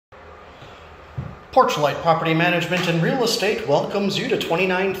Porchlight Property Management and Real Estate welcomes you to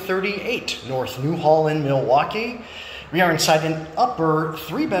 2938 North Newhall in Milwaukee. We are inside an upper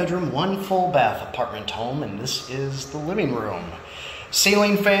 3-bedroom, 1 full bath apartment home, and this is the living room.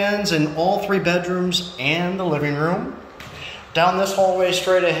 Ceiling fans in all 3 bedrooms and the living room. Down this hallway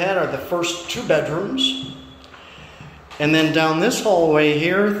straight ahead are the first 2 bedrooms. And then down this hallway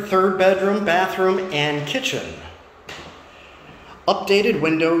here, 3rd bedroom, bathroom, and kitchen. Updated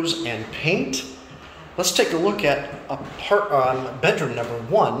windows and paint. Let's take a look at bedroom number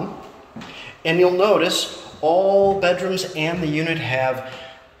 1. And you'll notice all bedrooms and the unit have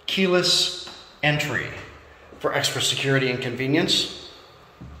keyless entry for extra security and convenience.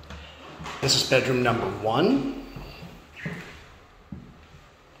 This is bedroom number 1.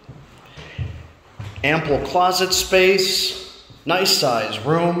 Ample closet space, nice size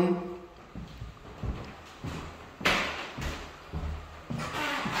room.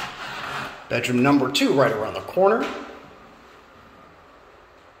 Bedroom number 2 right around the corner.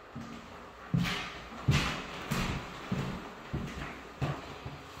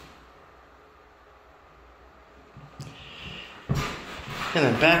 And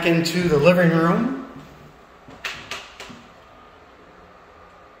then back into the living room.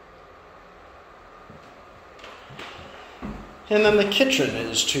 And then the kitchen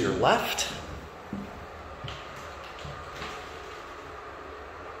is to your left.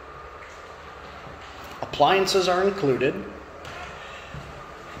 Appliances are included.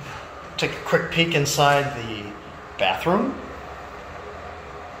 Take a quick peek inside the bathroom.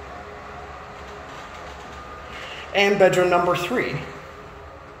 And bedroom number 3.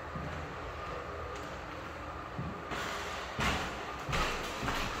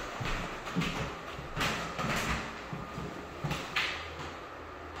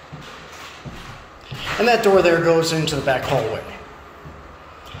 And that door there goes into the back hallway.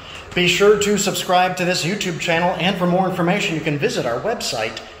 Be sure to subscribe to this YouTube channel, and for more information, you can visit our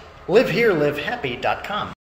website, liveherelivehappy.com.